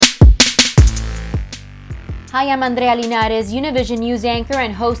Hi, I'm Andrea Linares, Univision News anchor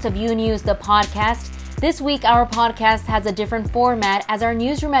and host of UNews, the podcast. This week, our podcast has a different format as our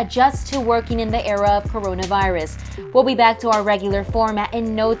newsroom adjusts to working in the era of coronavirus. We'll be back to our regular format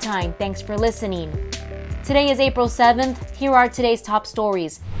in no time. Thanks for listening. Today is April 7th. Here are today's top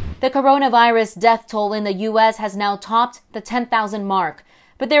stories. The coronavirus death toll in the U.S. has now topped the 10,000 mark.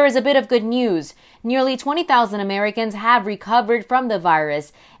 But there is a bit of good news. Nearly 20,000 Americans have recovered from the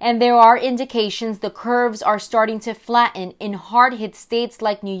virus, and there are indications the curves are starting to flatten in hard-hit states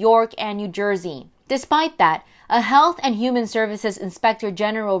like New York and New Jersey. Despite that, a Health and Human Services Inspector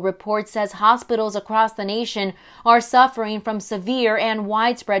General report says hospitals across the nation are suffering from severe and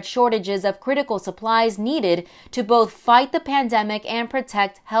widespread shortages of critical supplies needed to both fight the pandemic and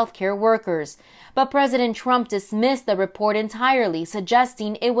protect healthcare workers. But President Trump dismissed the report entirely,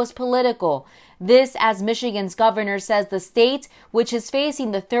 suggesting it was political. This as Michigan's governor says the state, which is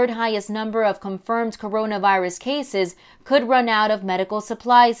facing the third highest number of confirmed coronavirus cases, could run out of medical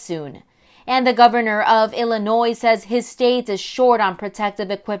supplies soon. And the governor of Illinois says his state is short on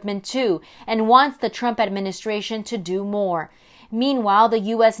protective equipment too and wants the Trump administration to do more. Meanwhile, the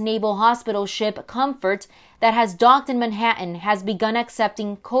U.S. naval hospital ship Comfort that has docked in Manhattan has begun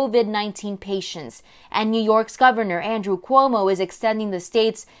accepting COVID-19 patients, and New York's Governor Andrew Cuomo is extending the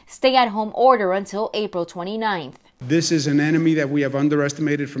state's stay-at-home order until April 29th. This is an enemy that we have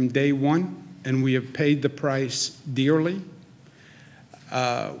underestimated from day one, and we have paid the price dearly.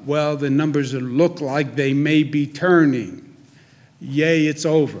 The numbers look like they may be turning. Yay, it's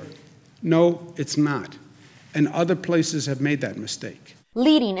over. No, it's not. And other places have made that mistake.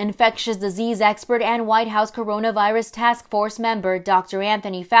 Leading infectious disease expert and White House Coronavirus Task Force member Dr.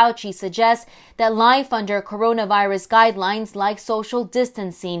 Anthony Fauci suggests that life under coronavirus guidelines like social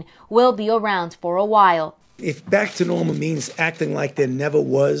distancing will be around for a while. If back to normal means acting like there never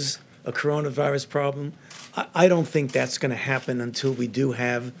was a coronavirus problem, I don't think that's going to happen until we do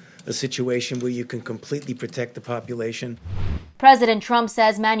have a situation where you can completely protect the population. President Trump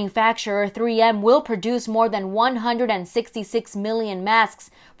says manufacturer 3M will produce more than 166 million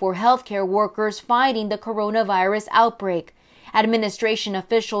masks for healthcare workers fighting the coronavirus outbreak. Administration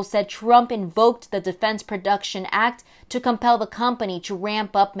officials said Trump invoked the Defense Production Act to compel the company to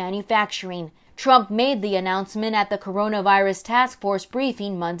ramp up manufacturing. Trump made the announcement at the Coronavirus Task Force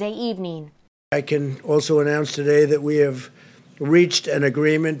briefing Monday evening. I can also announce today that we have reached an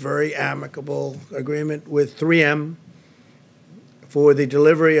agreement, very amicable agreement with 3M for the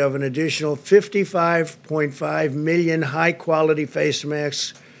delivery of an additional 55.5 million high-quality face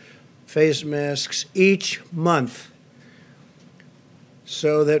masks each month,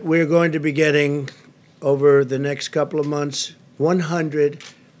 so that we're going to be getting, over the next couple of months,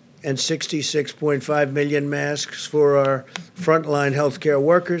 166.5 million masks for our frontline healthcare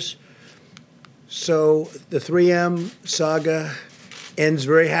workers. So the 3M saga ends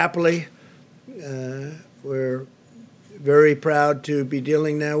very happily. We're very proud to be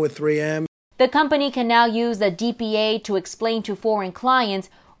dealing now with 3M. The company can now use the DPA to explain to foreign clients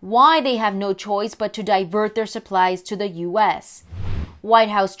why they have no choice but to divert their supplies to the U.S. White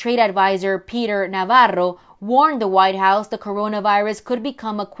House trade advisor Peter Navarro warned the White House the coronavirus could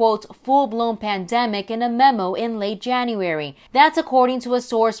become a, quote, full-blown pandemic in a memo in late January. That's according to a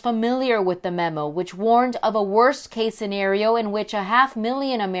source familiar with the memo, which warned of a worst-case scenario in which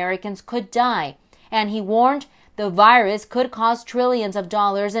 500,000 Americans could die. And he warned the virus could cause trillions of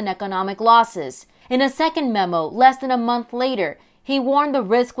dollars in economic losses. In a second memo, less than a month later, he warned the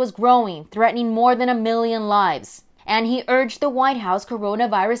risk was growing, threatening more than 1 million lives. And he urged the White House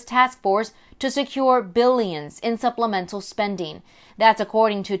Coronavirus Task Force to secure billions in supplemental spending. That's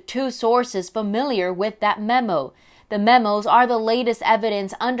according to two sources familiar with that memo. The memos are the latest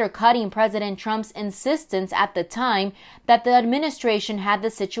evidence undercutting President Trump's insistence at the time that the administration had the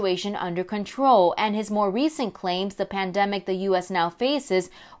situation under control, and his more recent claims the pandemic the U.S. now faces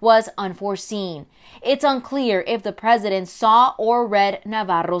was unforeseen. It's unclear if the president saw or read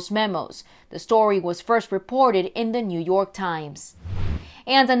Navarro's memos. The story was first reported in the New York Times.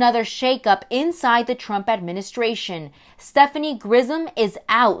 And another shakeup inside the Trump administration. Stephanie Grisham is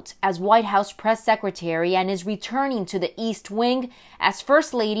out as White House press secretary and is returning to the East Wing as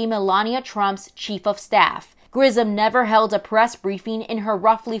First Lady Melania Trump's chief of staff. Grisham never held a press briefing in her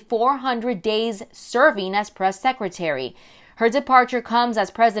roughly 400 days serving as press secretary. Her departure comes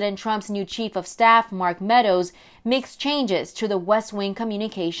as President Trump's new chief of staff, Mark Meadows, makes changes to the West Wing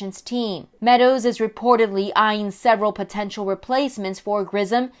communications team. Meadows is reportedly eyeing several potential replacements for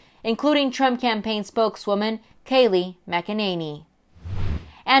Grisham, including Trump campaign spokeswoman Kayleigh McEnany.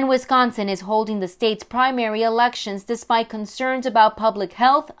 And Wisconsin is holding the state's primary elections despite concerns about public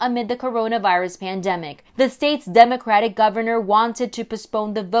health amid the coronavirus pandemic. The state's Democratic governor wanted to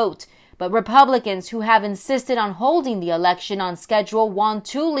postpone the vote, but Republicans who have insisted on holding the election on schedule won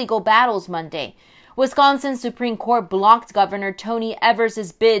 2 legal battles Monday. Wisconsin's Supreme Court blocked Governor Tony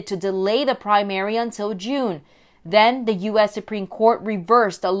Evers' bid to delay the primary until June. Then, the U.S. Supreme Court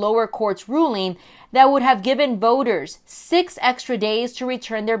reversed a lower court's ruling that would have given voters 6 extra days to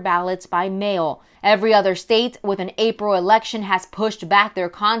return their ballots by mail. Every other state with an April election has pushed back their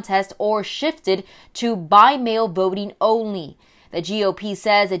contest or shifted to by-mail voting only. The GOP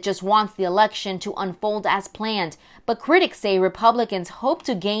says it just wants the election to unfold as planned, but critics say Republicans hope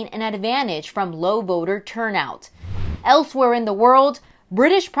to gain an advantage from low voter turnout. Elsewhere in the world,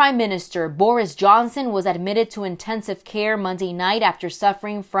 British Prime Minister Boris Johnson was admitted to intensive care Monday night after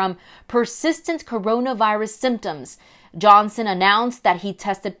suffering from persistent coronavirus symptoms. Johnson announced that he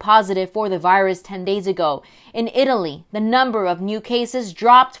tested positive for the virus 10 days ago. In Italy, the number of new cases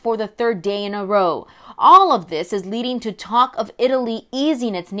dropped for the 3rd day in a row. All of this is leading to talk of Italy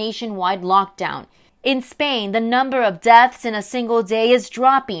easing its nationwide lockdown. In Spain, the number of deaths in a single day is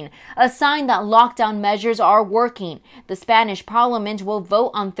dropping, a sign that lockdown measures are working. The Spanish parliament will vote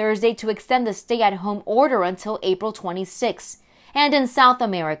on Thursday to extend the stay-at-home order until April 26. And in South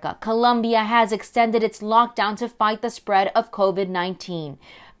America, Colombia has extended its lockdown to fight the spread of COVID-19.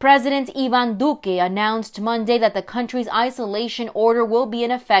 President Iván Duque announced Monday that the country's isolation order will be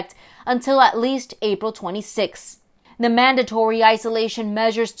in effect until at least April 26. The mandatory isolation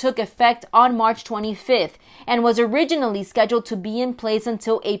measures took effect on March 25th and was originally scheduled to be in place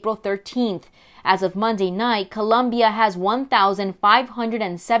until April 13th. As of Monday night, Colombia has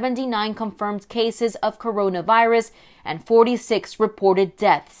 1,579 confirmed cases of coronavirus and 46 reported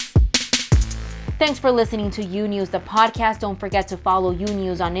deaths. Thanks for listening to UNews, the podcast. Don't forget to follow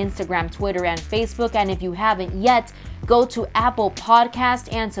UNews on Instagram, Twitter, and Facebook. And if you haven't yet, go to Apple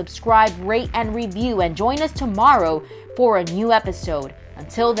Podcast and subscribe, rate, and review. And join us tomorrow for a new episode.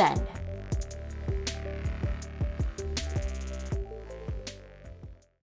 Until then.